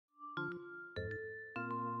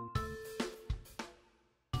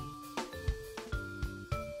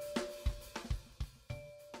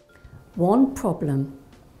One problem.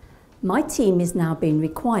 My team is now being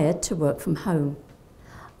required to work from home.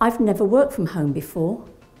 I've never worked from home before.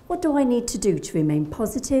 What do I need to do to remain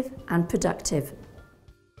positive and productive?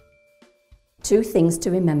 2 things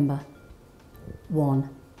to remember. 1.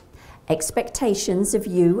 Expectations of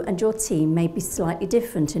you and your team may be slightly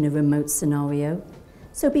different in a remote scenario,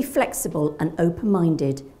 so be flexible and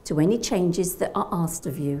open-minded to any changes that are asked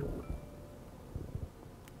of you.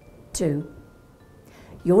 2.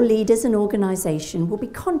 Your leaders and organisation will be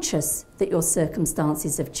conscious that your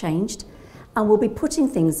circumstances have changed and will be putting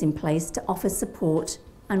things in place to offer support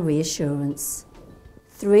and reassurance.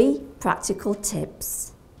 3 practical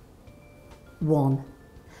tips. 1.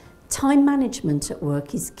 Time management at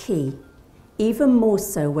work is key, even more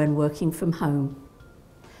so when working from home.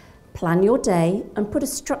 Plan your day and put a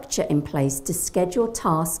structure in place to schedule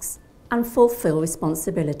tasks and fulfil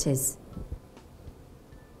responsibilities.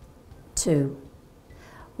 2.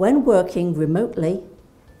 When working remotely,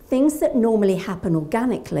 things that normally happen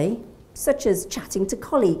organically, such as chatting to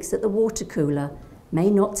colleagues at the water cooler, may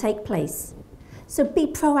not take place. So be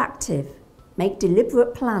proactive. Make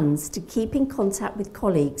deliberate plans to keep in contact with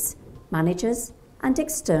colleagues, managers, and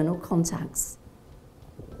external contacts.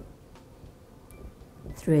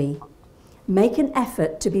 3. Make an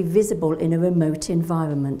effort to be visible in a remote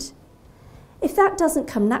environment. If that doesn't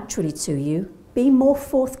come naturally to you, be more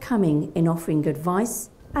forthcoming in offering advice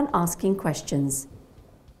and asking questions.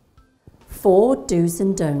 4 do's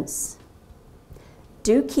and don'ts.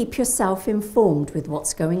 Do keep yourself informed with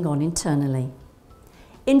what's going on internally.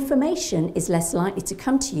 Information is less likely to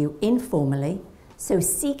come to you informally, so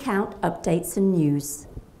seek out updates and news.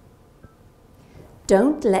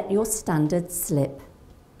 Don't let your standards slip.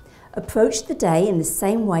 Approach the day in the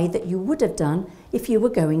same way that you would have done if you were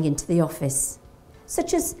going into the office,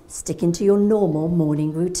 such as sticking to your normal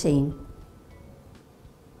morning routine.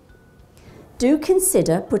 Do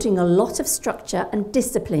consider putting a lot of structure and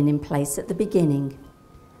discipline in place at the beginning.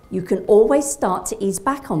 You can always start to ease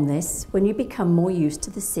back on this when you become more used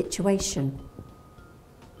to the situation.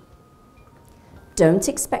 Don't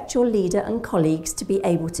expect your leader and colleagues to be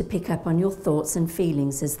able to pick up on your thoughts and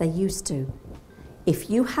feelings as they used to. If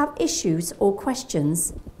you have issues or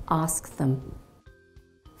questions, ask them.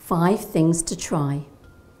 5 things to try.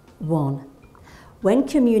 1. When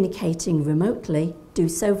communicating remotely, do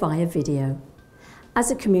so via video. As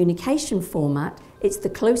a communication format, it's the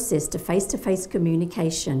closest to face-to-face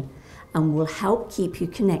communication and will help keep you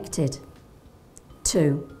connected.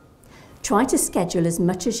 2. Try to schedule as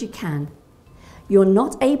much as you can. You're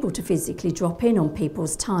not able to physically drop in on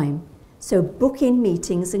people's time, so book in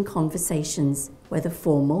meetings and conversations, whether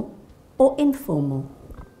formal or informal.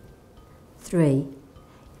 3.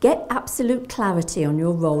 Get absolute clarity on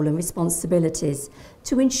your role and responsibilities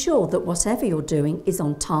to ensure that whatever you're doing is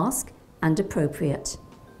on task and appropriate.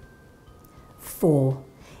 4.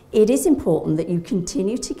 It is important that you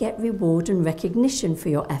continue to get reward and recognition for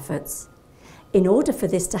your efforts. In order for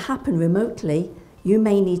this to happen remotely, you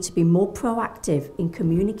may need to be more proactive in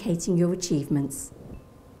communicating your achievements.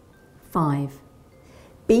 5.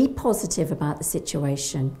 Be positive about the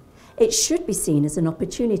situation. It should be seen as an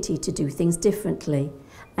opportunity to do things differently,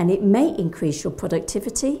 and it may increase your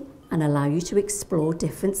productivity and allow you to explore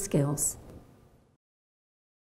different skills.